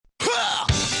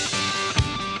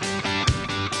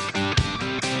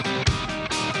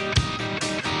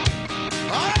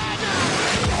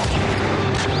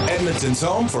Edmonton's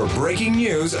home for breaking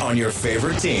news on your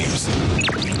favorite teams.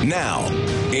 Now,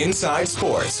 Inside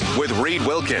Sports with Reed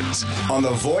Wilkins on the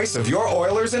voice of your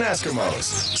Oilers and Eskimos,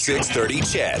 630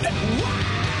 CHED.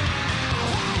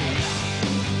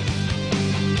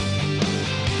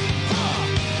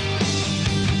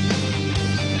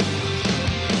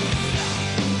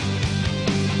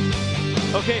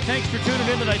 Okay, thanks for tuning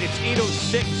in tonight. It's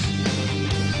 8:06.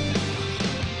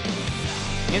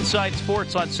 Inside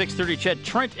Sports on 630 CHED.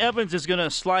 Trent Evans is going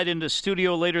to slide into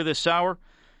studio later this hour.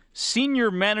 Senior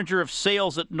Manager of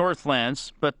Sales at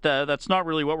Northlands, but that's not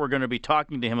really what we're going to be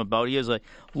talking to him about. He has a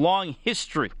long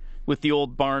history with the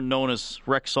old barn known as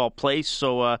Rexall Place,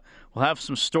 so we'll have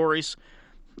some stories.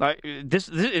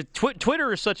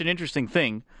 Twitter is such an interesting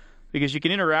thing because you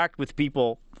can interact with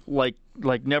people like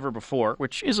never before,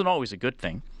 which isn't always a good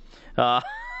thing.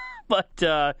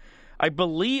 But I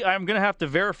believe I'm going to have to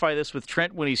verify this with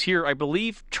Trent when he's here. I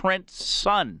believe Trent's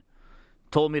son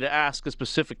told me to ask a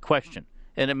specific question,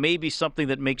 and it may be something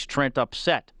that makes Trent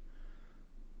upset.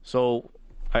 So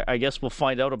I guess we'll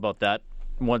find out about that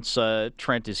once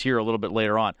Trent is here a little bit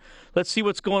later on. Let's see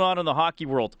what's going on in the hockey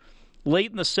world.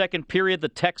 Late in the second period, the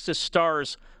Texas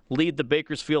Stars lead the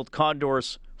Bakersfield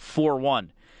Condors 4-1.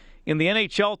 In the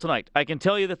NHL tonight, I can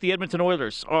tell you that the Edmonton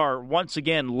Oilers are once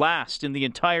again last in the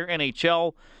entire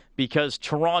NHL because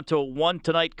Toronto won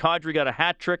tonight. Kadri got a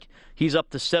hat trick. He's up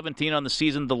to 17 on the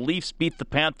season. The Leafs beat the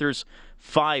Panthers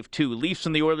 5-2. Leafs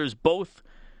and the Oilers both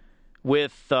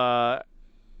with, well,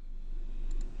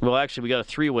 actually, we got a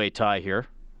three-way tie here.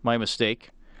 My mistake,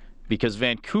 because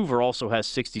Vancouver also has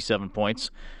 67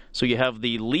 points. So you have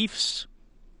the Leafs,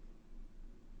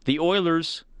 the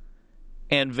Oilers,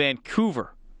 and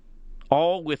Vancouver,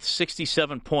 all with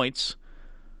 67 points.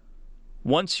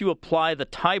 Once you apply the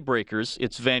tiebreakers,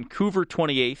 it's Vancouver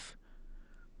 28th,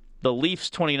 the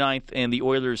Leafs 29th, and the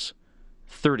Oilers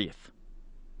 30th.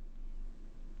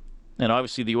 And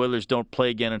obviously the Oilers don't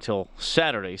play again until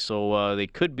Saturday, so they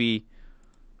could be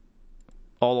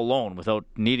all alone without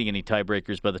needing any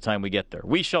tiebreakers by the time we get there.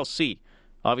 We shall see.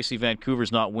 Obviously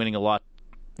Vancouver's not winning a lot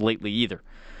lately either.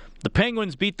 The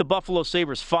Penguins beat the Buffalo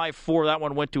Sabres 5-4. That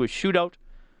one went to a shootout.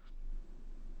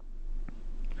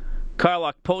 Kyle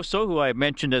Okposo, who I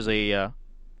mentioned as a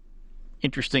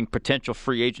interesting potential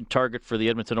free agent target for the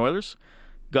Edmonton Oilers,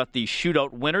 got the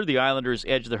shootout winner. The Islanders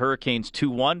edged the Hurricanes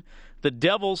 2-1. The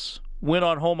Devils win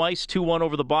on home ice 2-1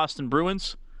 over the Boston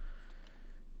Bruins.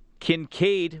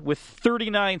 Kincaid with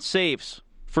 39 saves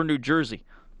for New Jersey.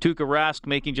 Tuukka Rask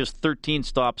making just 13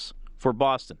 stops for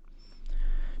Boston.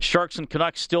 Sharks and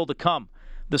Canucks still to come.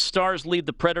 The Stars lead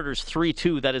the Predators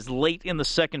 3-2. That is late in the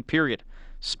second period.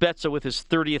 Spezza with his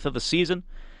 30th of the season.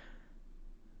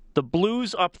 The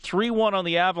Blues up 3-1 on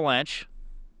the Avalanche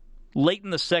late in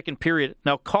the second period.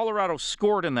 Now, Colorado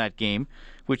scored in that game,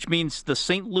 which means the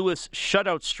St. Louis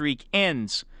shutout streak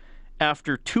ends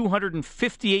after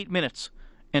 258 minutes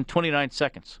and 29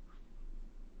 seconds.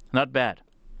 Not bad.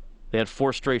 They had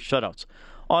 4 straight shutouts.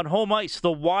 On home ice,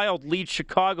 the Wild lead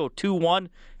Chicago 2-1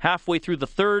 halfway through the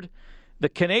third. The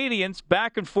Canadiens,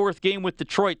 back and forth game with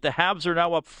Detroit. The Habs are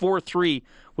now up 4-3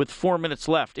 with 4 minutes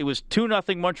left. It was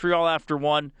 2-0 Montreal after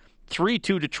 1,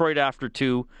 3-2 Detroit after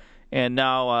 2, and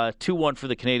now 2-1 for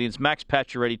the Canadiens. Max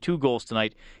Pacioretty, 2 goals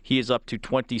tonight. He is up to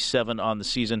 27 on the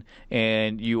season,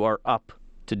 and you are up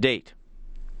to date.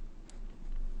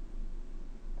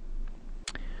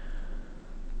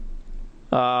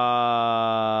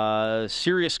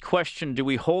 Serious question. Do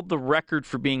we hold the record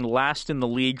for being last in the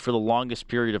league for the longest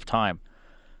period of time?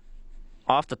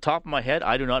 Off the top of my head,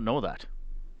 I do not know that.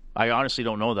 I honestly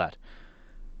don't know that.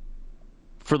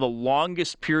 For the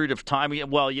longest period of time,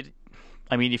 well,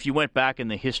 if you went back in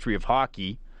the history of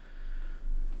hockey,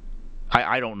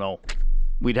 I don't know.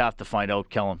 We'd have to find out,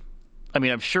 Kellen.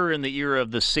 I'm sure in the era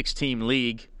of the 6-team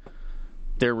league,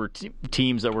 there were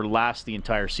teams that were last the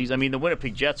entire season. The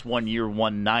Winnipeg Jets one year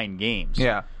won 9 games.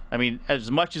 Yeah.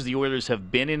 As much as the Oilers have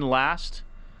been in last,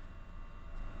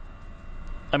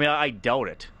 I doubt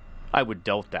it. I would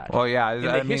doubt that. Well, yeah. In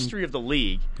the history of the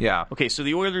league. Yeah. Okay, so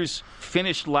the Oilers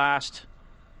finished last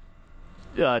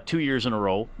 2 years in a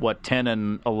row, 10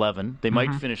 and 11. They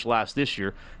might finish last this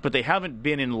year, but they haven't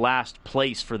been in last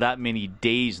place for that many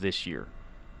days this year,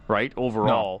 right,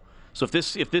 overall. No. So if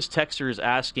this texter is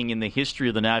asking in the history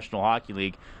of the National Hockey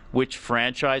League which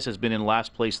franchise has been in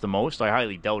last place the most, I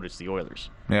highly doubt it's the Oilers.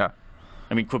 Yeah.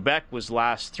 Quebec was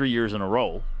last 3 years in a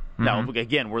row. Now,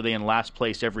 again, were they in last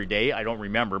place every day? I don't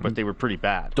remember, but they were pretty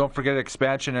bad. Don't forget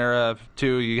expansion era,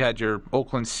 too. You had your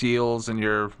Oakland Seals and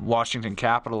your Washington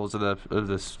Capitals of the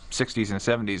 60s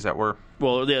and 70s that were...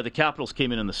 Well, yeah, the Capitals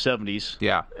came in the 70s.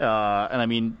 Yeah. And, I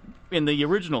mean, in the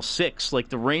original six, like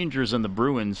the Rangers and the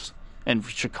Bruins and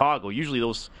Chicago, usually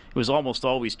it was almost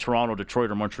always Toronto,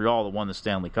 Detroit, or Montreal that won the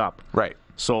Stanley Cup. Right.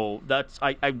 So that's...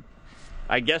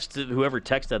 I guess to whoever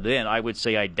texted in, I would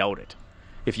say I doubt it.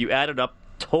 If you added up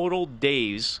total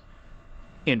days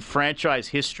in franchise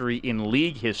history, in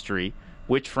league history,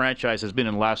 which franchise has been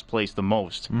in last place the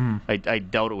most, I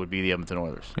doubt it would be the Edmonton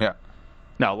Oilers. Yeah.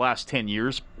 Now, last 10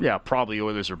 years, yeah, probably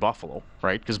Oilers or Buffalo,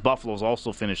 right? Because Buffalo's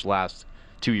also finished last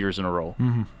 2 years in a row.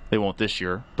 They won't this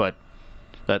year, but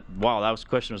that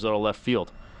question was out of left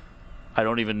field. I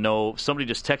don't even know. Somebody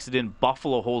just texted in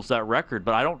Buffalo holds that record,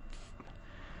 but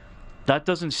that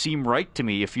doesn't seem right to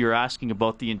me if you're asking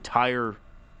about the entire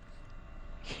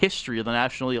history of the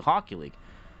National League Hockey League.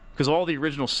 Because all the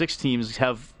original six teams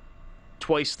have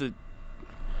twice the...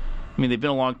 I mean, they've been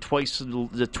along twice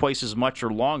as much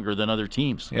or longer than other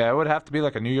teams. Yeah, it would have to be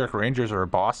like a New York Rangers or a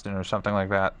Boston or something like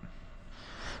that.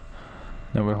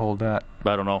 That would hold that.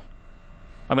 I don't know.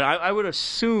 I mean, I would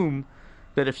assume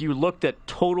that if you looked at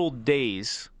total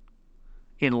days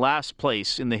in last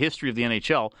place in the history of the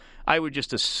NHL, I would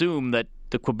just assume that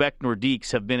the Quebec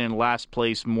Nordiques have been in last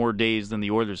place more days than the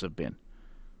Oilers have been.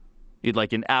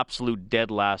 Like in absolute dead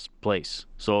last place.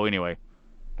 So anyway,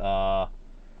 I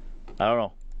don't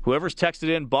know. Whoever's texted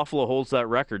in, Buffalo holds that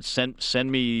record.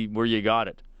 Send me where you got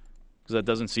it, because that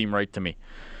doesn't seem right to me.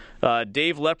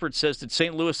 Dave Leopard says, did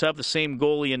St. Louis have the same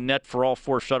goalie in net for all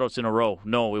 4 shutouts in a row?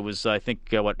 No, it was, I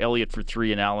think, Elliott for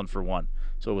 3 and Allen for 1.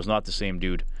 So it was not the same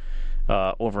dude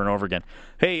over and over again.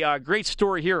 Hey, great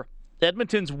story here.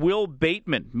 Edmonton's Will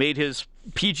Bateman made his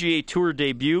PGA Tour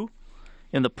debut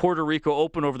in the Puerto Rico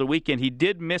Open over the weekend. He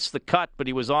did miss the cut, but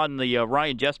he was on the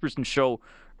Ryan Jesperson show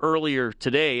earlier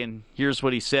today, and here's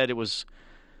what he said.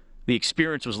 The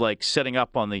experience was like setting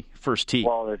up on the first tee.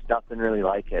 Well, there's nothing really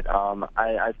like it.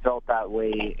 I felt that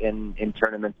way in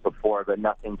tournaments before, but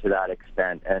nothing to that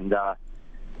extent. And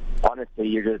honestly,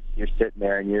 you're sitting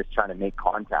there and you're just trying to make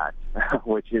contact,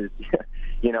 which is,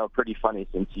 pretty funny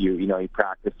since you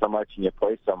practice so much and you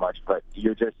play so much, but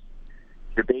you're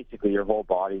basically, your whole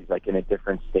body's like in a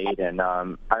different state. And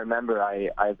I remember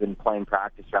I've been playing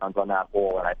practice rounds on that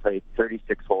hole, and I played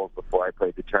 36 holes before I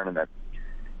played the tournament.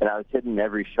 And I was hitting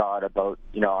every shot about,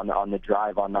 on the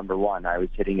drive on number 1, I was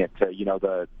hitting it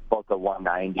to, both the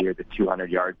 190 or the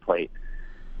 200-yard plate.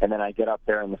 And then I get up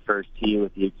there in the first tee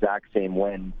with the exact same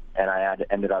wind, and I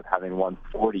ended up having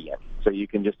 140 in. So you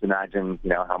can just imagine,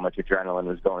 how much adrenaline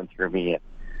was going through me. And,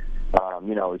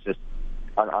 it was just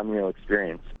an unreal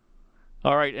experience.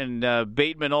 All right, and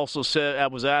Bateman also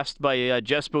said, was asked by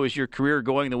Jespo, is your career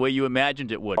going the way you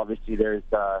imagined it would? Obviously, there's,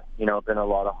 been a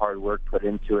lot of hard work put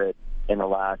into it in the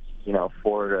last,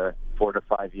 4 to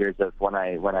 5 years of when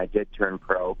I did turn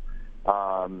pro.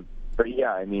 But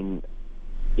yeah, I mean,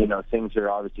 things are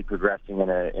obviously progressing in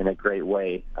a great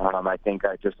way. I think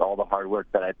just all the hard work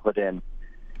that I put in,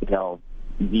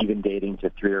 even dating to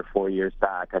 3 or 4 years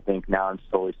back, I think now I'm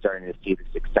slowly starting to see the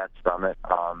success from it.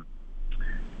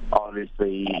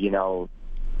 Obviously,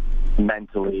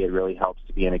 mentally it really helps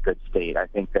to be in a good state. I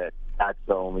think that's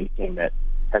the only thing that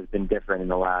has been different in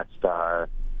the last,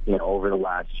 over the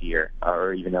last year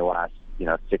or even the last,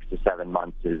 6 to 7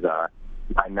 months is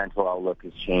my mental outlook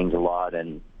has changed a lot,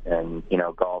 and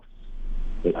golf's,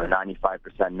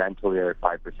 95% mentally or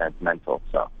 5% mental.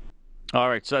 So. All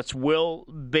right, so that's Will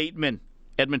Bateman.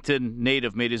 Edmonton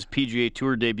native, made his PGA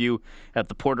Tour debut at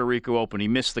the Puerto Rico Open. He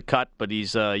missed the cut, but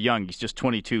he's young. He's just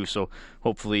 22, so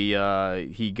hopefully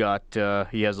he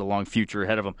has a long future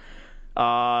ahead of him.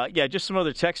 Just some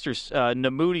other texters.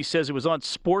 Namoudi says it was on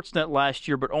Sportsnet last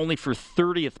year, but only for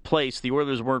 30th place. The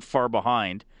Oilers weren't far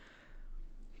behind.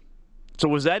 So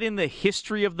was that in the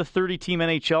history of the 30-team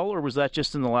NHL, or was that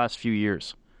just in the last few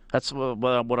years? That's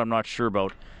what I'm not sure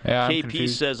about. Yeah, KP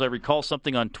says, I recall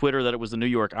something on Twitter that it was the New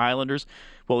York Islanders.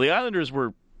 Well, the Islanders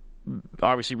were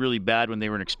obviously really bad when they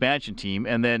were an expansion team.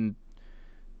 And then,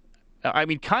 I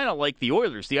mean, kind of like the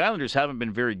Oilers, the Islanders haven't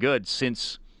been very good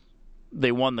since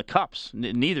they won the Cups.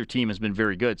 Neither team has been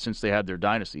very good since they had their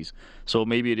dynasties. So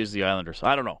maybe it is the Islanders.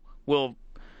 I don't know. Well,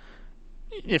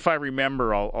 if I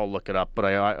remember, I'll look it up. But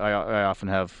I often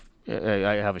have...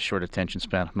 I have a short attention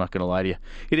span. I'm not going to lie to you.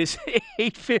 It is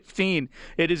 8:15.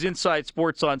 It is Inside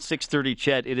Sports on 630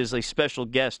 CHED. It is a special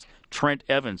guest, Trent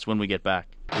Evans, when we get back.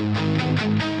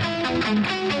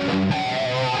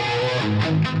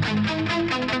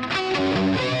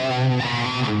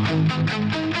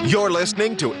 You're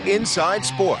listening to Inside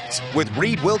Sports with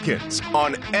Reed Wilkins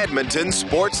on Edmonton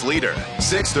Sports Leader,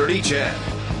 630 CHED.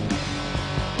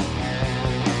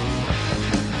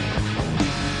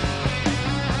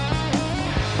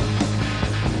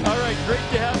 All right, great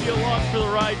to have you along for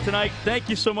the ride tonight. Thank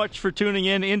you so much for tuning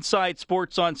in. Inside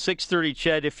Sports on 630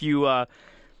 CHED.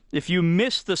 If you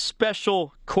missed the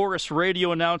special Chorus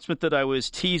radio announcement that I was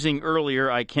teasing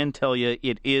earlier, I can tell you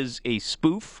it is a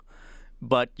spoof.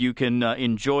 But you can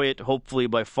enjoy it, hopefully,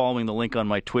 by following the link on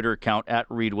my Twitter account,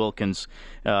 @Reed Wilkins.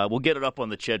 We'll get it up on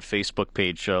the CHED Facebook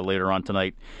page later on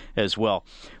tonight as well.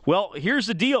 Well, here's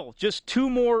the deal. Just 2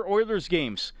 more Oilers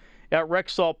games at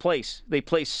Rexall Place. They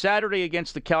play Saturday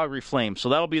against the Calgary Flames, so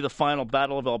that'll be the final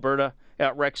Battle of Alberta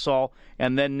at Rexall.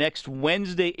 And then next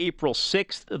Wednesday, April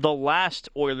 6th, the last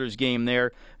Oilers game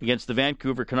there against the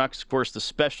Vancouver Canucks. Of course, the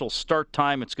special start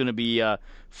time, it's going to be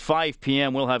 5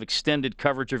 p.m. We'll have extended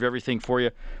coverage of everything for you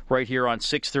right here on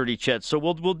 630 CHED. So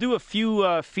we'll do a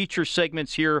few feature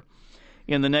segments here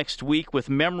in the next week with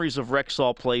memories of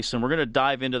Rexall Place, and we're going to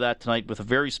dive into that tonight with a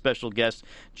very special guest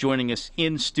joining us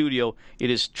in studio. It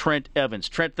is Trent Evans.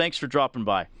 Trent, thanks for dropping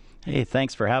by. Hey,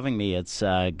 thanks for having me. It's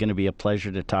going to be a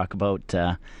pleasure to talk about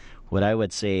what I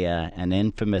would say an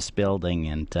infamous building,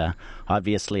 and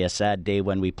obviously a sad day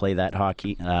when we play that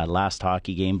last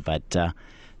hockey game, but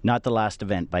not the last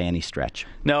event by any stretch.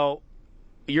 Now,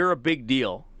 you're a big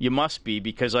deal. You must be,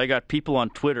 because I got people on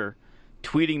Twitter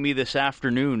tweeting me this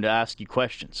afternoon to ask you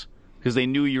questions because they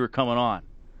knew you were coming on.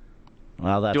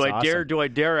 Well, that's awesome. Do I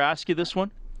dare ask you this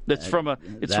one? It's from a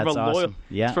awesome.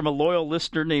 It's from a loyal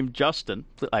listener named Justin.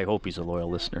 I hope he's a loyal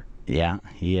listener. Yeah,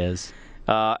 he is.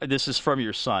 This is from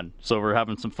your son, so we're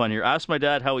having some fun here. Ask my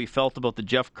dad how he felt about the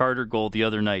Jeff Carter goal the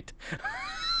other night.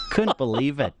 Couldn't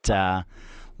believe it.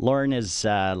 Lauren is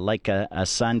like a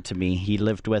son to me. He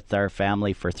lived with our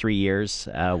family for 3 years.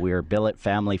 We were billet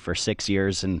family for 6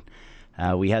 years, and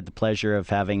we had the pleasure of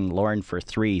having Lauren for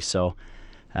 3. So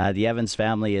the Evans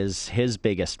family is his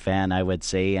biggest fan, I would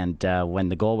say. And when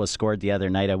the goal was scored the other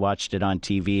night, I watched it on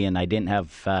TV, and I didn't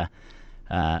have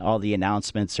all the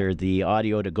announcements or the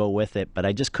audio to go with it, but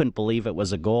I just couldn't believe it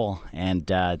was a goal, and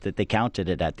that they counted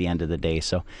it at the end of the day.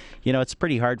 So, it's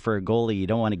pretty hard for a goalie. You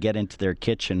don't want to get into their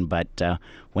kitchen, but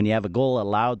when you have a goal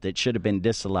allowed that should have been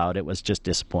disallowed, it was just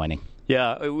disappointing.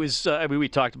 Yeah, it was. We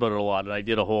talked about it a lot, and I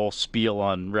did a whole spiel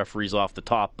on referees off the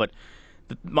top, but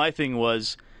my thing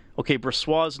was, okay,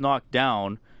 Brossoit's knocked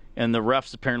down, and the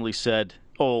refs apparently said,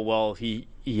 oh, well, he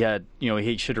had,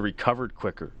 he should have recovered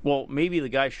quicker. Well, maybe the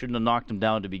guy shouldn't have knocked him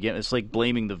down to begin. It's like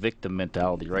blaming the victim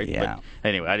mentality, right? Yeah. But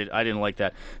anyway, I didn't like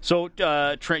that. So,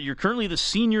 Trent, you're currently the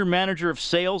senior manager of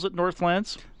sales at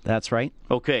Northlands? That's right.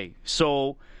 Okay,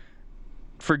 so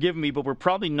forgive me, but we're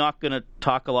probably not going to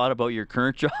talk a lot about your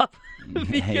current job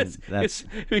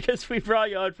because we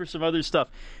brought you on for some other stuff.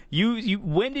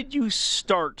 When did you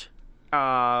start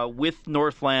with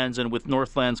Northlands and with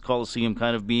Northlands Coliseum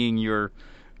kind of being your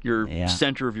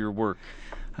center of your work?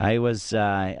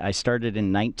 I started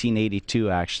in 1982,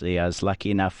 actually. I was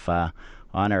lucky enough,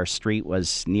 on our street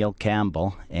was Neil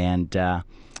Campbell, and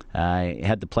I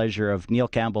had the pleasure of Neil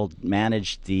Campbell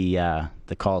managed the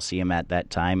Coliseum at that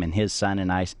time, and his son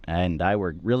and I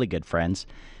were really good friends.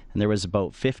 And there was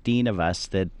about 15 of us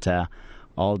that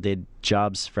all did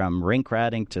jobs from rink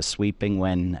ratting to sweeping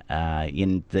when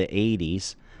in the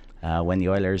 80s. When the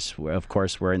Oilers, of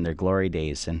course, were in their glory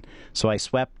days. And so I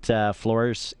swept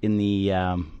floors in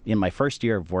my first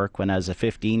year of work when I was a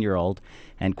 15-year-old,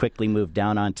 and quickly moved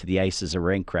down onto the ice as a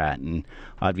rink rat. And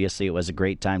obviously it was a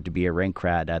great time to be a rink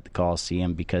rat at the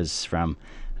Coliseum, because from,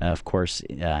 of course,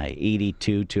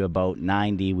 82 to about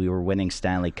 90, we were winning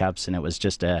Stanley Cups, and it was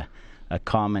just a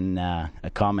common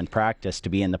practice to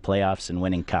be in the playoffs and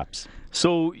winning cups.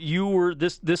 So you were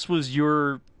this was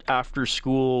your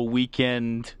after-school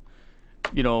weekend,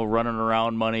 running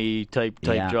around money type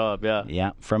job, yeah.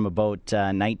 Yeah, from about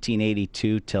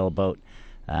 1982 till about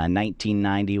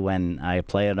 1990, when I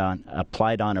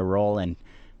applied on a role and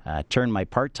turned my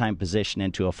part-time position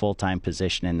into a full-time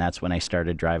position, and that's when I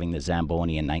started driving the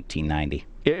Zamboni in 1990.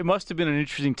 It must have been an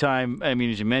interesting time, I mean,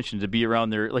 as you mentioned, to be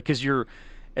around there, because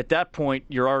at that point,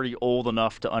 you're already old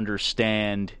enough to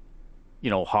understand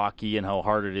hockey and how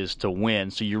hard it is to win.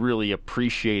 So you're really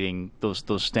appreciating those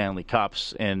Stanley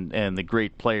Cups and the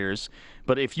great players.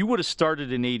 But if you would have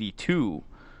started in 82,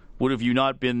 would have you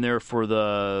not been there for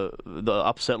the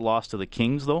upset loss to the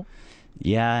Kings, though?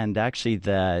 Yeah, and actually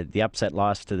the upset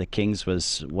loss to the Kings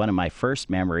was one of my first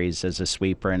memories as a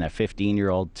sweeper and a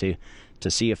 15-year-old to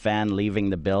see a fan leaving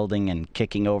the building and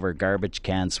kicking over garbage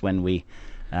cans when we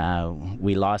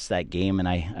we lost that game, and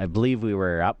I believe we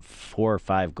were up 4 or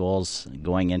 5 goals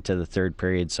going into the third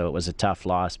period, so it was a tough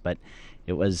loss, but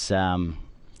it was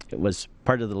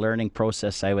part of the learning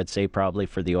process, I would say, probably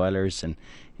for the Oilers, and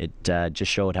it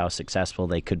just showed how successful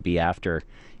they could be after,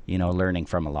 learning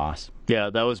from a loss. Yeah,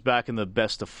 that was back in the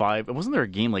best of 5. Wasn't there a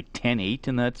game like 10-8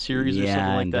 in that series or something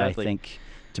like that? Yeah, and I think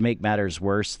to make matters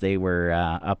worse, they were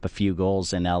up a few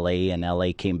goals in L.A., and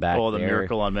L.A. came back the there.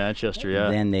 miracle on Manchester, yeah.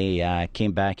 Then they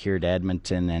came back here to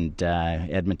Edmonton, and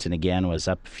Edmonton again was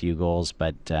up a few goals,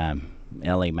 but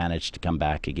L.A. managed to come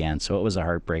back again, so it was a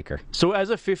heartbreaker. So as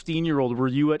a 15-year-old, were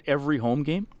you at every home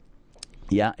game?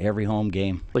 Yeah, every home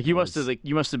game. Like you must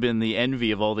have been the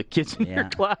envy of all the kids in your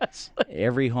class.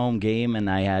 Every home game, and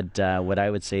I had what I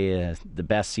would say the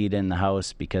best seat in the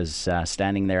house, because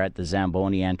standing there at the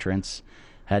Zamboni entrance,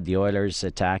 had the Oilers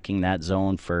attacking that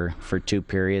zone for 2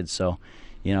 periods. So,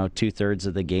 2/3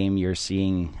 of the game you're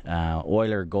seeing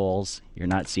Oiler goals. You're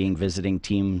not seeing visiting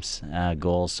teams'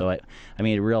 goals. So,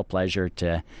 a real pleasure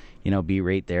to, be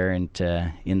right there, and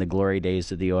in the glory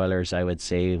days of the Oilers, I would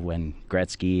say, when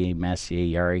Gretzky, Messier,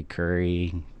 Jari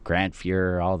Kurri, Grant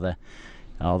Fuhr, all the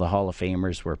Hall of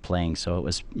Famers were playing. So it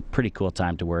was a pretty cool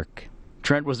time to work.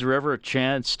 Trent, was there ever a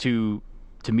chance to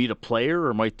meet a player,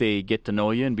 or might they get to know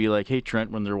you and be like, hey,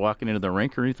 Trent, when they're walking into the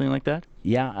rink or anything like that?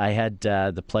 Yeah, I had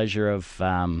the pleasure of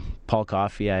Paul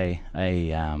Coffey.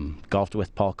 I golfed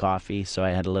with Paul Coffey, so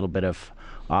I had a little bit of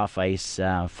off-ice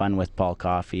fun with Paul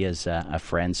Coffey as a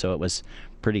friend, so it was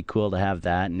pretty cool to have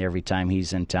that. And every time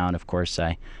he's in town, of course,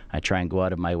 I try and go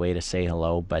out of my way to say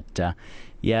hello. But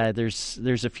yeah,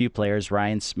 there's a few players,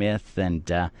 Ryan Smith,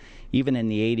 and even in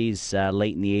the 80s,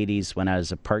 late in the 80s, when I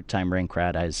was a part-time rink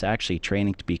rat, I was actually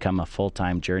training to become a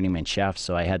full-time journeyman chef,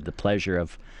 so I had the pleasure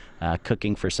of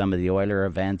cooking for some of the Oiler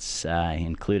events,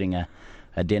 including a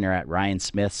dinner at Ryan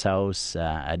Smith's house,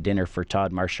 a dinner for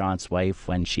Todd Marchand's wife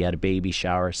when she had a baby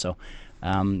shower. So,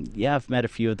 yeah, I've met a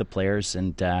few of the players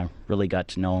and really got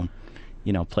to know,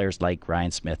 players like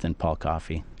Ryan Smith and Paul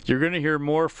Coffey. You're going to hear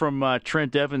more from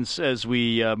Trent Evans as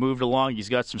we moved along. He's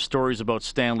got some stories about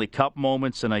Stanley Cup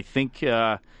moments, and I think,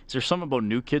 is there something about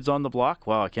New Kids on the Block?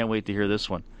 Wow, I can't wait to hear this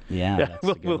one. Yeah, that's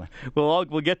a good one.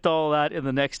 We'll get to all that in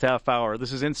the next half hour.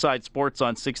 This is Inside Sports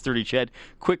on 6:30 CHED.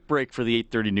 Quick break for the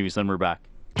 8:30 news, then we're back.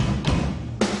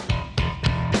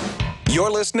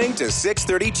 You're listening to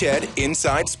 6:30 CHED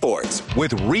Inside Sports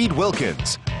with Reed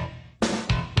Wilkins.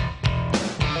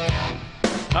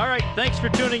 All right, thanks for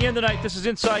tuning in tonight. This is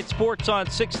Inside Sports on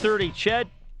 6:30 CHED.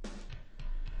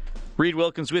 Reed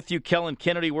Wilkins with you. Kellen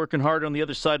Kennedy working hard on the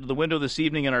other side of the window this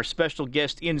evening, and our special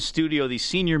guest in studio, the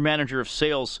Senior Manager of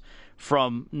Sales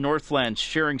from Northlands,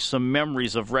 sharing some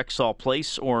memories of Rexall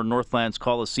Place, or Northlands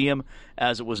Coliseum,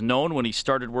 as it was known when he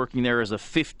started working there as a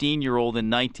 15-year-old in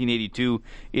 1982,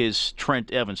 is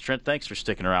Trent Evans. Trent, thanks for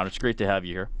sticking around. It's great to have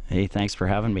you here. Hey, thanks for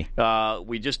having me.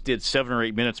 We just did 7 or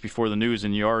 8 minutes before the news,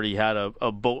 and you already had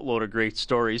a boatload of great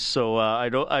stories. So I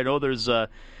know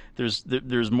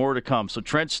there's more to come. So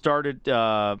Trent started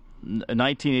in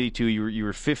 1982. You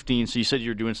were 15. So you said you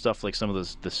were doing stuff like some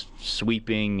of this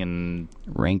sweeping and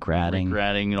rink ratting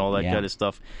and all that kind of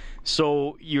stuff.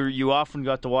 So you often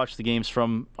got to watch the games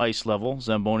from ice level,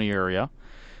 Zamboni area.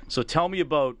 So tell me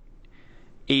about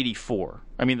 84.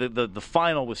 I mean, the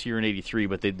final was here in 83,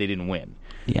 but they didn't win.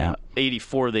 Yeah.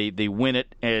 84, they win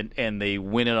it, and they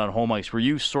win it on home ice. Were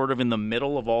you sort of in the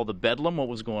middle of all the bedlam? What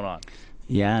was going on?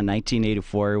 Yeah,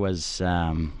 1984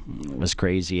 was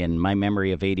crazy, and my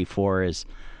memory of 84 is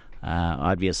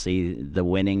obviously the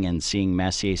winning and seeing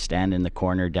Messier stand in the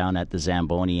corner down at the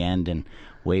Zamboni end and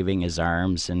waving his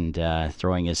arms and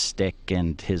throwing his stick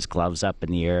and his gloves up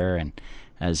in the air, and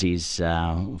as he's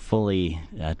fully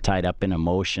tied up in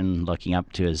emotion, looking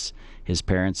up to his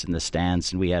parents in the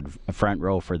stands, and we had a front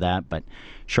row for that. But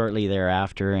shortly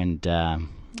thereafter, and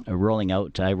I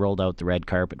rolled out the red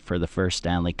carpet for the first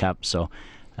Stanley Cup. So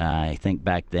I think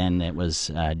back then it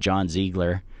was John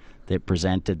Ziegler that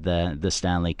presented the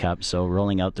Stanley Cup. So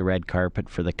rolling out the red carpet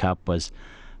for the Cup was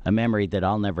a memory that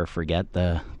I'll never forget,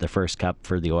 the first Cup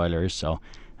for the Oilers. So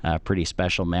a pretty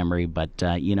special memory. But,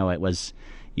 it was,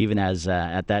 even as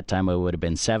at that time I would have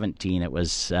been 17, it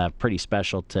was pretty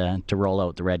special to roll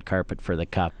out the red carpet for the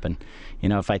Cup. And,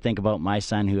 if I think about my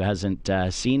son who hasn't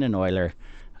seen an Oiler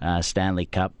Stanley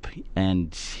Cup,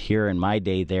 and here in my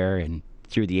day there and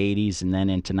through the 80s and then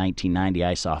into 1990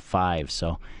 I saw 5,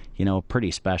 so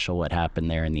pretty special what happened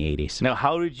there in the 80s. Now,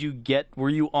 how did you were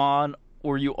you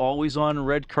always on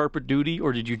red carpet duty,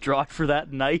 or did you draw for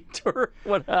that night, or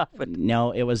what happened?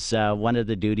 No, it was one of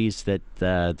the duties that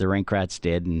the rink rats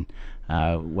did, and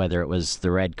whether it was the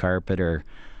red carpet or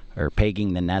or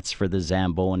pegging the nets for the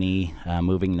Zamboni,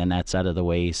 moving the nets out of the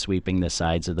way, sweeping the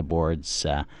sides of the boards,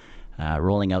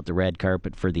 rolling out the red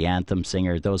carpet for the anthem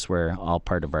singer. Those were all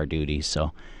part of our duties.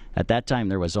 So at that time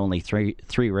there was only three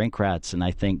rink rats, and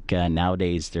I think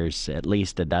nowadays there's at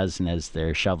least a dozen as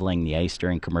they're shoveling the ice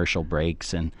during commercial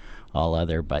breaks and all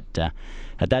other. But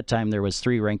at that time there was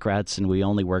 3 rink rats, and we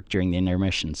only worked during the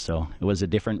intermission, so it was a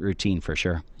different routine for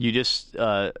sure. You just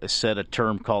said a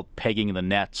term called pegging the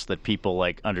nets that people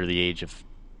like under the age of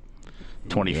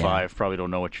 25 probably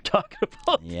don't know what you're talking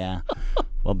about. Yeah.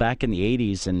 Well, back in the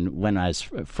 80s, and when I was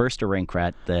first a rink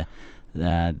rat, the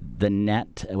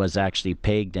net was actually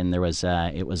pegged, and there was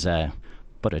it was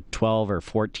about a 12 or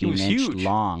 14 inch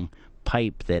long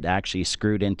pipe that actually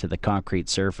screwed into the concrete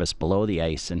surface below the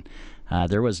ice, and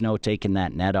there was no taking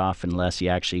that net off unless you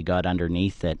actually got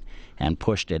underneath it and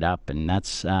pushed it up. And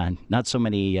that's not so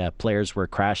many players were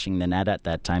crashing the net at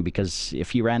that time, because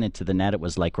if you ran into the net, it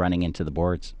was like running into the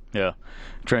boards. Yeah.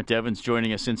 Trent Evans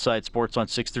joining us Inside Sports on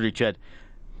 630 CHED.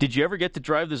 Did you ever get to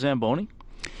drive the Zamboni?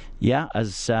 Yeah,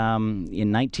 as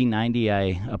in 1990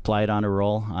 I applied on a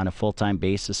role on a full-time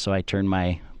basis, so I turned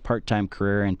my part-time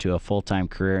career into a full-time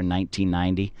career in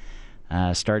 1990.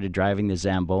 Started driving the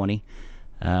Zamboni.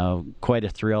 Quite a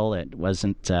thrill. It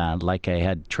wasn't like I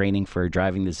had training for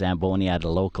driving the Zamboni at a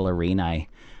local arena.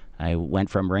 I went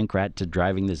from rink rat to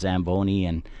driving the Zamboni,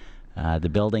 and the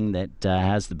building that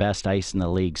has the best ice in the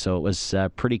league. So it was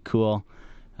pretty cool.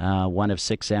 One of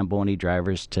 6 Zamboni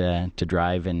drivers to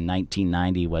drive in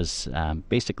 1990 was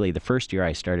basically the first year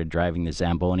I started driving the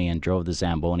Zamboni, and drove the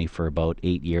Zamboni for about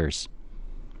 8 years.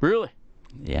 Really?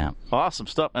 Yeah. Awesome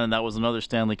stuff. And that was another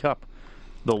Stanley Cup,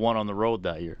 the one on the road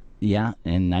that year. Yeah,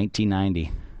 in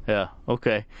 1990. Yeah,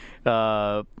 okay.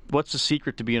 What's the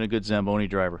secret to being a good Zamboni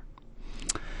driver?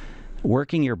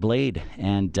 Working your blade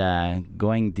and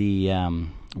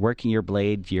working your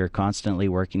blade. You're constantly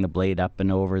working the blade up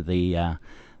and over the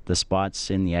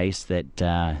spots in the ice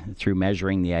that through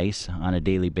measuring the ice on a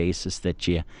daily basis, that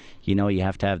you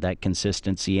have to have that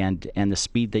consistency and the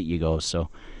speed that you go. So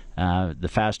the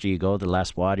faster you go, the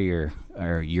less water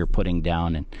you're putting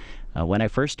down. And when I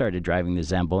first started driving the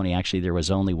Zamboni, actually there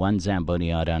was only 1 Zamboni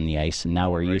out on the ice, and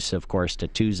now we're used, of course, to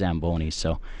 2 Zambonis.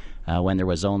 So when there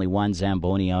was only 1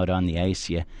 Zamboni out on the ice,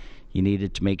 you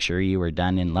needed to make sure you were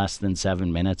done in less than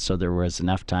 7 minutes, so there was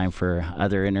enough time for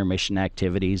other intermission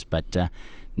activities. But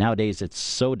nowadays it's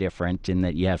so different in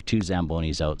that you have 2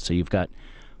 Zambonis out, so you've got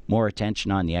more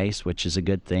attention on the ice, which is a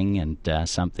good thing, and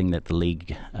something that the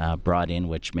league brought in,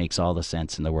 which makes all the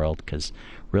sense in the world, because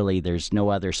really there's no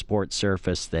other sport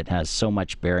surface that has so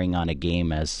much bearing on a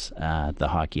game as the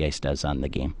hockey ice does on the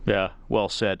game. Yeah, well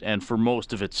said. And for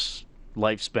most of its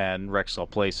lifespan, Rexall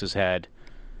Place has had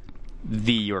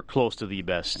the or close to the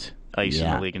best ice in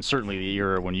the league, and certainly the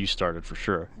era when you started, for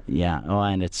sure. Yeah,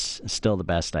 and it's still the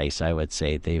best ice, I would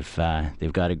say. They've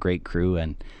got a great crew,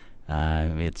 and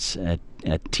it's a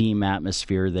team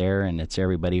atmosphere there, and it's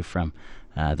everybody from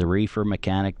the reefer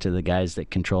mechanic to the guys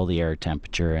that control the air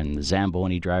temperature, and the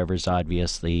Zamboni drivers,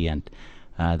 obviously, and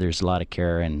there's a lot of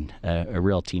care and a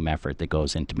real team effort that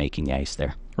goes into making the ice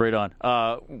there. Right on.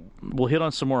 We'll hit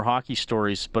on some more hockey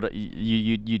stories, but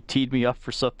you teed me up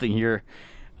for something here.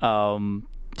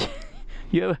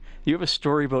 You have a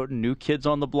story about New Kids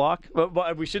on the Block?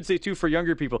 But we should say, too, for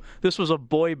younger people, this was a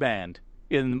boy band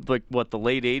in the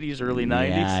late 80s, early 90s?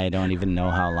 Yeah, I don't even know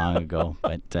how long ago.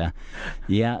 But the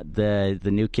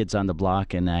New Kids on the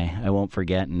Block, and I won't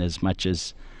forget, and as much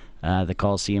as the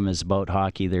Coliseum is about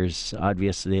hockey, there's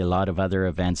obviously a lot of other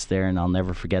events there, and I'll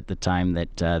never forget the time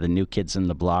that the New Kids on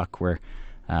the Block were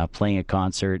playing a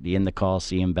concert in the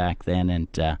Coliseum back then,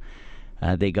 and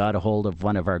they got a hold of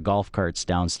one of our golf carts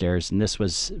downstairs, and this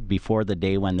was before the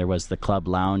day when there was the club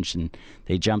lounge, and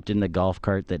they jumped in the golf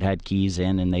cart that had keys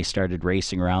in, and they started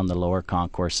racing around the lower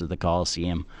concourse of the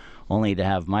Coliseum, only to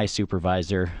have my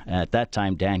supervisor at that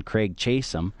time, Dan Craig,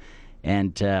 chase them,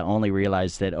 and only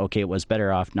realized that, okay, it was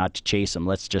better off not to chase them.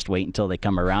 Let's just wait until they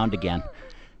come around again.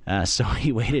 So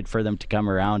he waited for them to come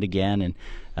around again,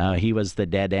 and he was the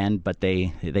dead end, but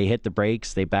they hit the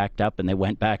brakes, they backed up, and they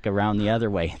went back around the other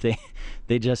way.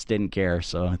 They just didn't care,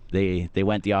 so they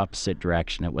went the opposite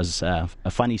direction. It was a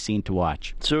funny scene to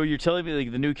watch. So you're telling me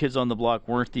the New Kids on the Block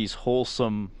weren't these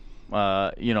wholesome,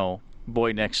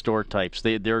 boy next door types.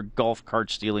 They're golf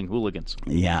cart stealing hooligans.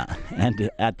 Yeah, and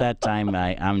at that time,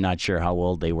 I'm not sure how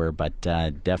old they were, but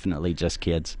definitely just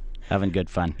kids having good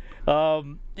fun.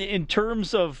 In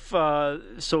terms of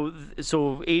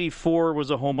so 84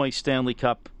 was a home ice Stanley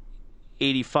Cup,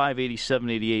 85, 87,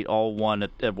 88 all won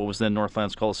at what was then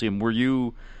Northlands Coliseum. Were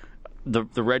you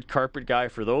the red carpet guy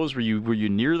for those? Were you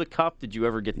near the cup? Did you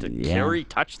ever get to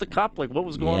touch the cup? Like, what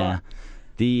was going on?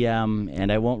 The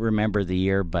and I won't remember the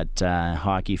year, but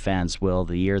hockey fans will.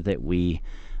 The year that we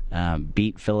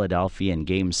beat Philadelphia in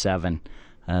Game 7,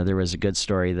 there was a good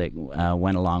story that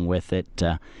went along with it.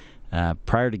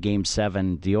 Prior to Game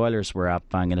 7, the Oilers were up,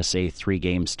 I'm going to say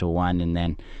 3-1, and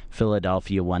then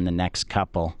Philadelphia won the next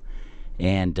couple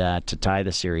and to tie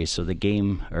the series. So the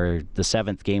game, or the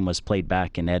 7th game, was played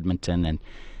back in Edmonton, and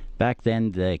back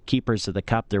then the keepers of the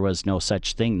cup, there was no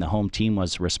such thing. The home team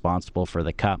was responsible for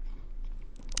the cup.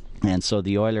 And so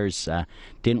the Oilers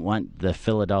didn't want the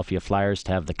Philadelphia Flyers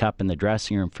to have the cup in the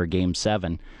dressing room for Game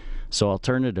 7. So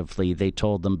alternatively, they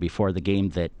told them before the game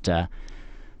that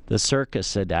the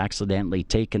Circus had accidentally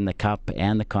taken the cup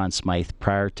and the Conn Smythe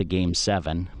prior to Game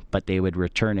 7, but they would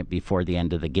return it before the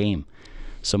end of the game.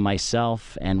 So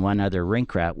myself and one other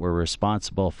rink rat were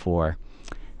responsible for,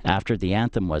 after the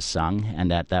anthem was sung,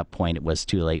 and at that point it was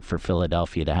too late for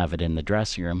Philadelphia to have it in the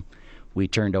dressing room, we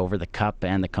turned over the cup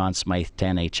and the Conn Smythe to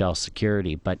NHL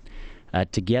security. But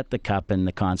to get the cup and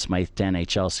the Conn Smythe to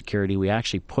NHL security, we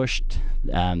actually pushed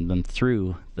them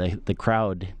through the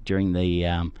crowd during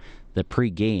the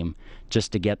pre-game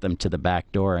just to get them to the back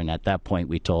door. And at that point,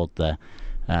 we told the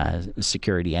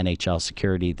NHL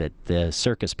security, that the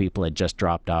Circus people had just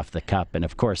dropped off the cup. And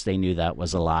of course, they knew that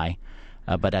was a lie.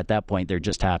 But at that point, they're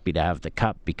just happy to have the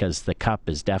cup, because the cup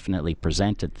is definitely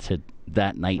presented to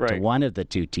that night to one of the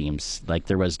two teams. Like,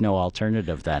 there was no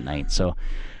alternative that night. So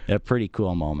a pretty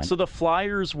cool moment. So the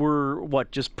Flyers were,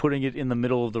 just putting it in the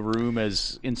middle of the room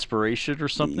as inspiration or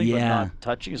something, but not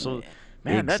touching it? So,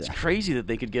 man, that's crazy that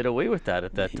they could get away with that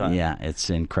at that time. Yeah, it's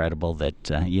incredible that,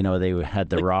 they had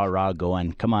the rah-rah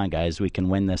going, come on, guys, we can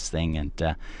win this thing.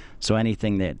 And so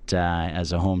anything that,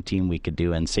 as a home team, we could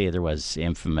do, and Sather was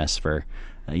infamous for,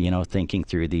 thinking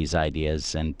through these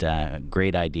ideas, and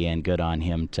great idea, and good on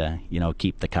him to,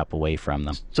 keep the cup away from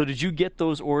them. So did you get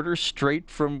those orders straight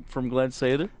from Glenn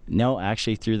Sather? No,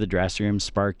 actually through the dressing room.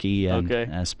 Sparky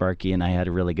and I had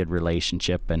a really good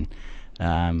relationship, and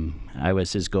I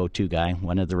was his go-to guy,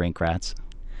 one of the rink rats.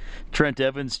 Trent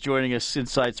Evans joining us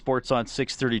inside Sports on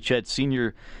 630. CHED,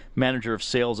 Senior Manager of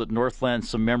Sales at Northland.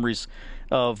 Some memories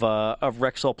of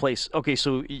Rexall Place. Okay,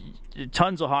 so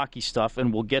tons of hockey stuff,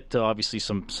 and we'll get to obviously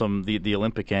some the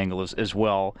Olympic angle as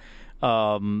well.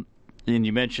 And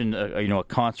you mentioned a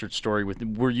concert story with.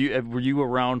 Were you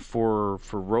around for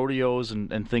rodeos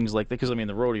and things like that? Because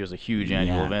the rodeo is a huge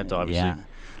annual event, obviously. Yeah,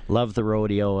 love the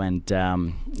rodeo, and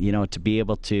to be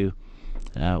able to.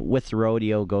 With the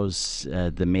rodeo goes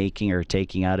the making or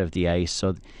taking out of the ice.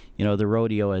 So, the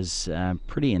rodeo is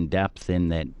pretty in depth in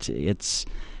that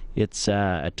it's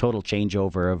a total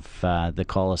changeover of the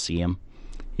Coliseum.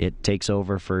 It takes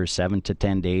over for 7 to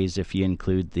 10 days if you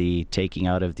include the taking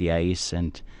out of the ice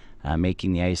and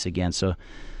making the ice again. So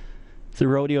the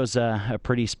rodeo is a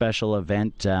pretty special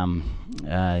event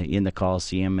in the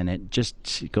Coliseum, and it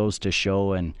just goes to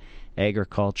show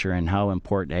agriculture and how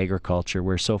important agriculture.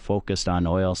 We're so focused on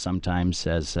oil sometimes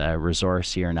as a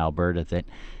resource here in Alberta that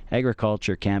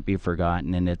agriculture can't be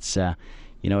forgotten, and it's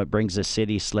it brings a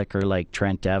city slicker like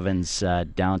Trent Evans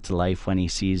down to life when he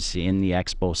sees in the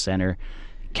Expo Center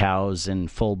cows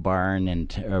and full barn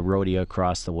and a rodeo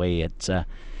across the way. It's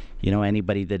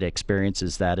anybody that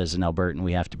experiences that as an Albertan,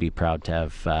 we have to be proud to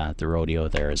have the rodeo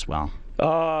there as well.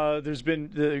 There's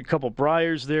been a couple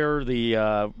Briars there, the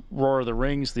Roar of the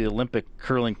Rings, the Olympic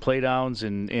curling playdowns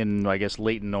in I guess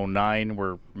late in 2009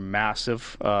 were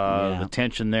massive. The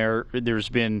tension there. There's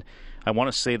been, I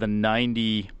want to say, the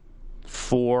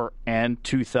 94 and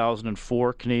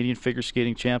 2004 Canadian Figure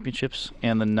Skating Championships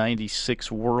and the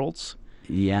 96 Worlds.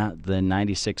 Yeah, the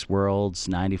 96 Worlds,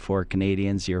 94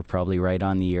 Canadians, you're probably right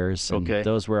on the years. And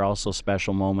those were also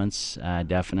special moments,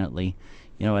 definitely.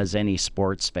 As any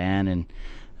sports fan, and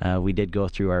we did go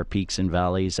through our peaks and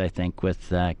valleys, I think,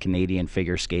 with Canadian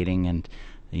figure skating and,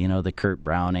 the Kurt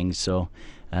Browning. So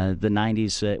the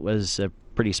 90s, it was a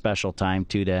pretty special time,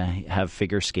 too, to have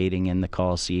figure skating in the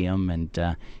Coliseum and,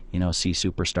 see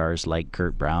superstars like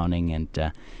Kurt Browning. And,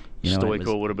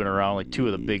 Stoico would have been around, like two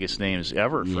of the biggest names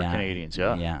ever for Canadians.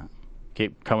 Yeah.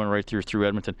 Keep coming right through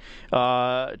Edmonton.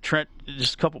 Trent,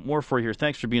 just a couple more for you here.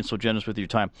 Thanks for being so generous with your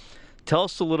time. Tell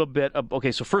us a little bit.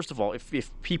 So first of all,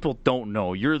 if people don't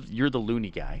know, you're the loony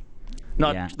guy,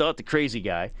 not the crazy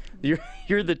guy.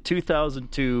 You're the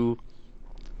 2002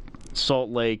 Salt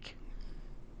Lake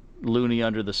loony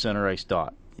under the center ice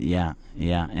dot. Yeah,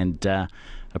 and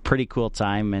a pretty cool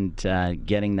time, and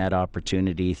getting that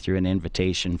opportunity through an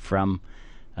invitation from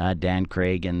Dan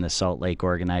Craig and the Salt Lake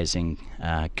organizing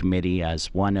committee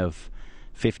as one of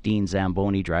 15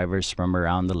 Zamboni drivers from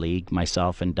around the league.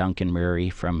 Myself and Duncan Murray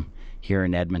from here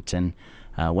in Edmonton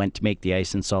went to make the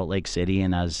ice in Salt Lake City,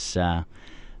 and I was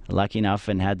lucky enough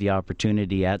and had the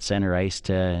opportunity at center ice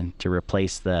to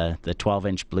replace the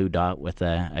 12-inch blue dot with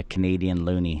a Canadian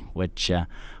loonie, which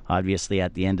obviously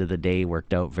at the end of the day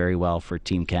worked out very well for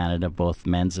Team Canada, both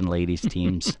men's and ladies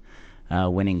teams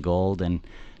winning gold. And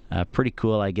pretty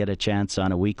cool. I get a chance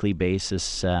on a weekly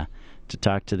basis to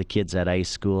talk to the kids at ice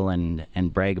school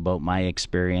and brag about my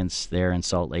experience there in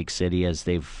Salt Lake City, as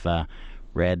they've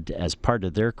read as part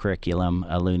of their curriculum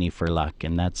a Loonie for Luck.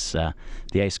 And that's the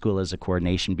ice school is a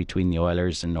coordination between the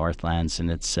Oilers and Northlands, and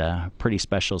it's a pretty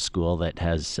special school that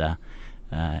has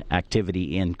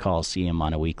activity in Coliseum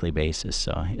on a weekly basis.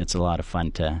 So it's a lot of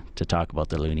fun to talk about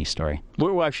the Loonie story.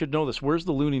 I should know this. Where's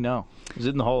the Loonie now? Is it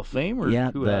in the Hall of Fame? Or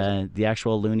yeah, who has it? The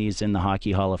actual Loonie is in the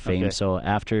Hockey Hall of Fame. Okay. So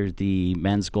after the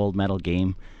men's gold medal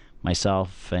game,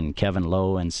 myself and Kevin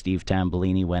Lowe and Steve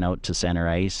Tambellini went out to center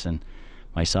ice, and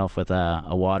myself with a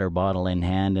water bottle in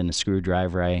hand and a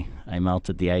screwdriver, I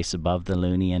melted the ice above the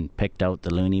Loonie and picked out the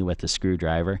Loonie with a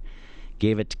screwdriver.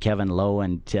 Gave it to Kevin Lowe,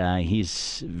 and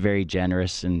he's very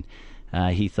generous, and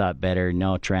he thought better,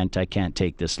 no, Trent, I can't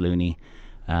take this Loonie.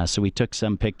 So we took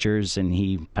some pictures, and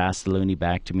he passed the Loonie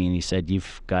back to me, and he said,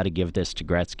 you've got to give this to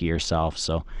Gretzky yourself.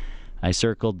 So I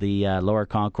circled the lower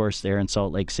concourse there in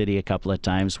Salt Lake City a couple of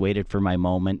times, waited for my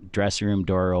moment, dressing room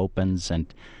door opens,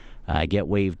 and I get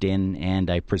waved in, and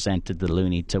I presented the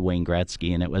Loonie to Wayne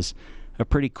Gretzky, and it was a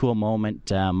pretty cool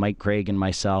moment. Mike Craig and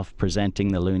myself presenting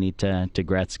the Loonie to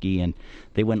Gretzky, and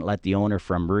they wouldn't let the owner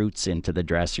from Roots into the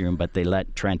dressing room, but they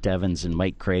let Trent Evans and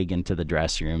Mike Craig into the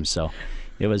dressing room. So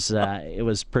it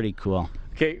was pretty cool.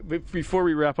 Okay, before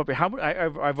we wrap up,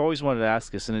 I've always wanted to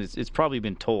ask this, and it's probably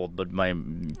been told, but I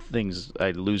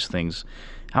lose things.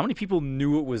 How many people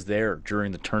knew it was there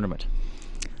during the tournament?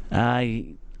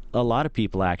 A lot of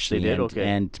people actually, they did? Okay.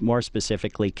 And more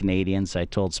specifically Canadians. I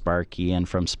told Sparky, and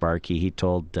from Sparky he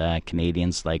told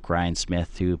Canadians like Ryan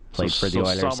Smith, who played for the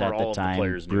Oilers at the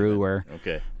time, Brewer.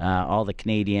 Okay. All the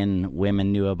Canadian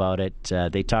women knew about it.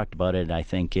 They talked about it, I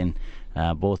think, in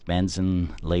both men's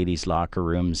and ladies' locker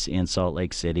rooms in Salt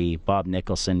Lake City. Bob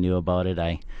Nicholson knew about it.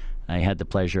 I had the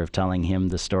pleasure of telling him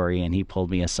the story, and he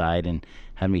pulled me aside and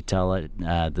had me tell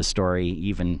the story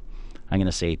even, I'm going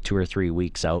to say 2 or 3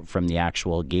 weeks out from the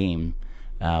actual game.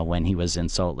 When he was in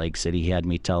Salt Lake City, he had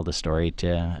me tell the story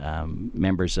to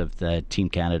members of the Team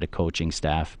Canada coaching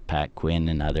staff, Pat Quinn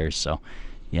and others. So,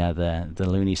 yeah, the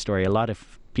Loonie story, a lot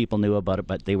of people knew about it,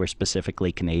 but they were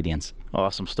specifically Canadians.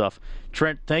 Awesome stuff.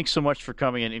 Trent, thanks so much for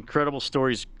coming in. Incredible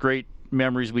stories, great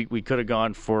memories. We could have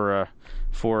gone for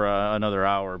another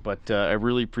hour, but I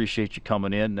really appreciate you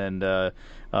coming in, and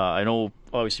I know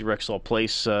obviously Rexall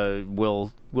Place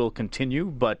will continue,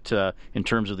 but in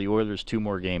terms of the Oilers, 2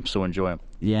 more games, so enjoy them.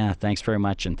 Yeah, thanks very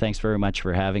much, and thanks very much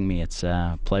for having me. It's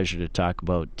a pleasure to talk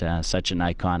about such an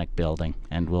iconic building,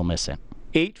 and we'll miss it.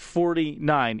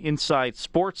 8:49 Inside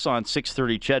Sports on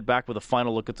 6:30. Ched back with a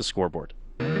final look at the scoreboard.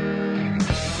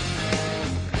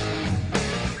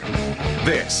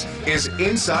 This is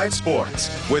Inside Sports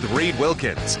with Reed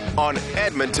Wilkins on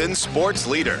Edmonton Sports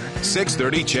Leader,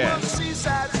 630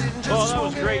 Ched. Well, that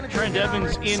was great. Trent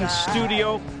Evans in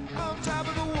studio.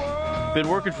 Been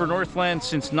working for Northland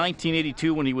since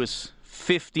 1982 when he was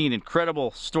 15.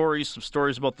 Incredible stories, some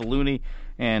stories about the Loonie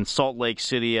and Salt Lake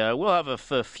City. We'll have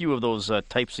a few of those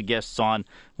types of guests on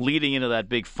leading into that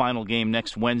big final game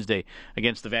next Wednesday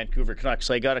against the Vancouver Canucks.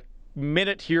 I got a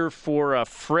minute here for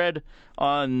Fred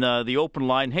on the open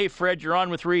line. Hey, Fred, you're on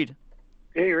with Reed.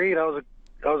 Hey, Reed, how's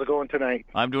it going tonight?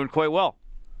 I'm doing quite well.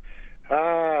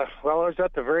 Well, I was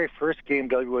at the very first game,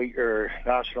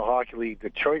 National Hockey League,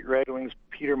 Detroit Red Wings,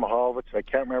 Peter Mahovlich. I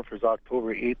can't remember if it was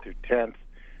October 8th or 10th,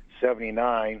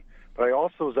 79. But I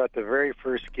also was at the very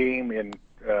first game in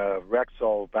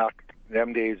Rexall. Back in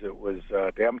them days, it was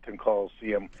the Edmonton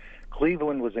Coliseum.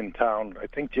 Cleveland was in town. I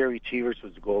think Jerry Cheevers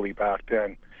was the goalie back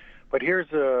then. But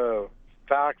here's a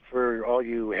fact for all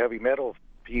you heavy metal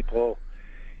people.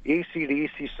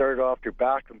 AC/DC started off their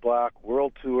Back in Black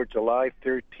World Tour July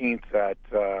 13th at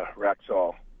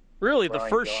Rexall. Really? Brian the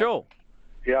first Johnson. show?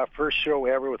 Yeah, first show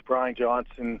ever with Brian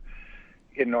Johnson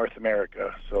in North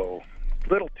America. So,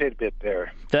 little tidbit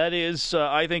there. That is,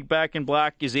 I think Back in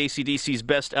Black is AC/DC's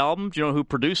best album. Do you know who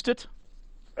produced it?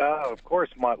 Of course,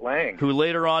 Mutt Lange. Who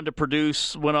later on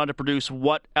went on to produce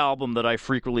what album that I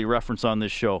frequently reference on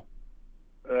this show?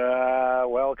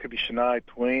 Well, it could be Shania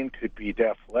Twain, could be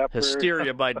Def Leppard.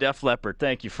 Hysteria by Def Leppard.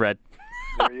 Thank you, Fred.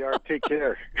 There you are. Take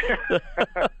care.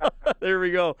 There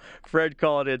we go. Fred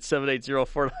calling in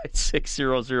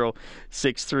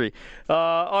 780-496-0063.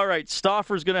 All right,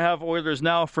 Stauffer's going to have Oilers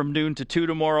Now from noon to 2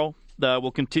 tomorrow.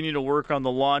 We'll continue to work on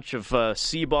the launch of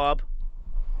C-Bob.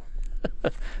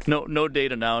 No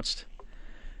date announced.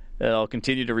 I'll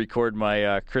continue to record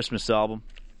my Christmas album.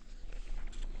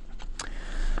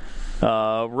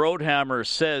 Roadhammer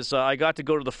says, I got to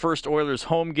go to the first Oilers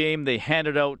home game. They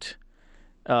handed out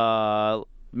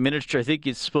miniature, I think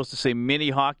it's supposed to say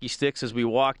mini hockey sticks as we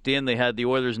walked in. They had the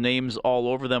Oilers' names all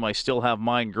over them. I still have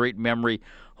mine. Great memory.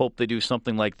 Hope they do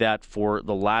something like that for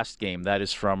the last game. That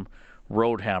is from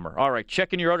Roadhammer. All right,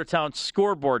 checking your out-of-town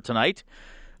scoreboard tonight.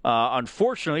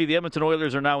 Unfortunately, the Edmonton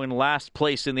Oilers are now in last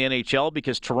place in the NHL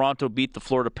because Toronto beat the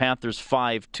Florida Panthers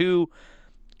 5-2.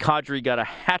 Kadri got a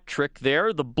hat trick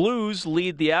there. The Blues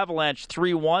lead the Avalanche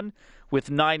 3-1 with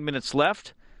 9 minutes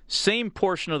left. Same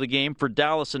portion of the game for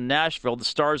Dallas and Nashville. The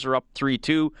Stars are up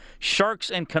 3-2. Sharks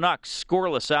and Canucks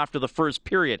scoreless after the first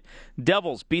period.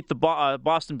 Devils beat the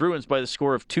Boston Bruins by the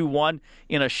score of 2-1.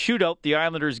 In a shootout, the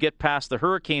Islanders get past the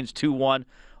Hurricanes 2-1.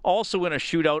 Also in a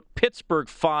shootout, Pittsburgh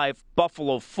 5,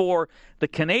 Buffalo 4. The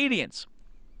Canadiens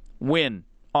win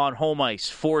on home ice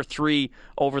 4-3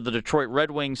 over the Detroit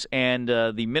Red Wings, and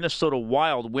the Minnesota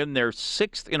Wild win their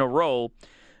 6th in a row,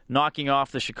 knocking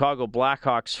off the Chicago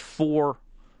Blackhawks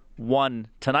 4-1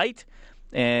 tonight.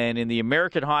 And in the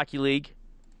American Hockey League,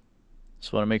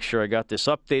 just want to make sure I got this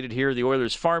updated here. The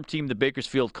Oilers farm team, the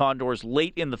Bakersfield Condors,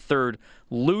 late in the third,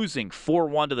 losing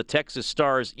 4-1 to the Texas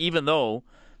Stars, even though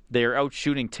they are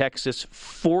outshooting Texas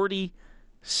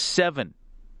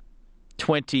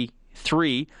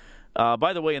 47-23.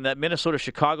 By the way, in that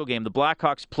Minnesota-Chicago game, the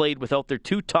Blackhawks played without their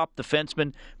two top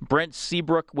defensemen, Brent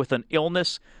Seabrook with an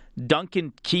illness.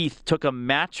 Duncan Keith took a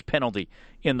match penalty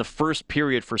in the first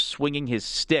period for swinging his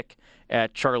stick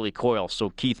at Charlie Coyle. So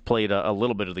Keith played a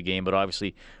little bit of the game, but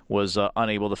obviously was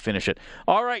unable to finish it.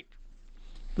 All right,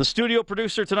 the studio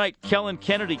producer tonight, Kellen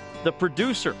Kennedy. The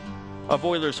producer of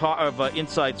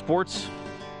Inside Sports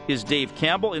is Dave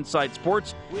Campbell. Inside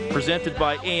Sports, presented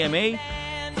by AMA.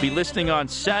 Be listening on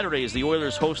Saturday as the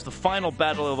Oilers host the final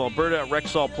Battle of Alberta at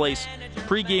Rexall Place.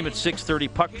 Pre-game at 6:30,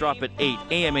 puck drop at 8.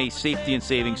 AMA, safety and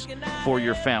savings for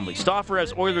your family. Stauffer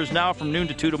has Oilers Now from noon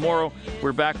to 2 tomorrow.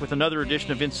 We're back with another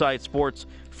edition of Inside Sports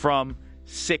from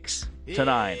 6 to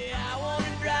 9.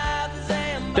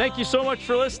 Thank you so much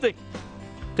for listening.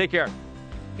 Take care.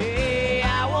 Hey,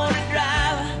 I want to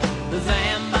drive the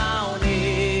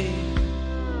Zamboni.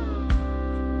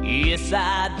 Yes,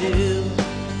 I do.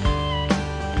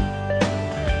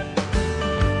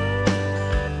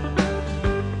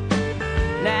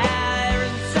 Now, ever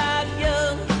since I was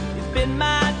young, it's been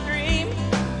my dream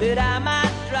that I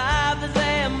might drive the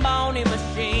Zamboni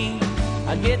machine.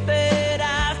 I get that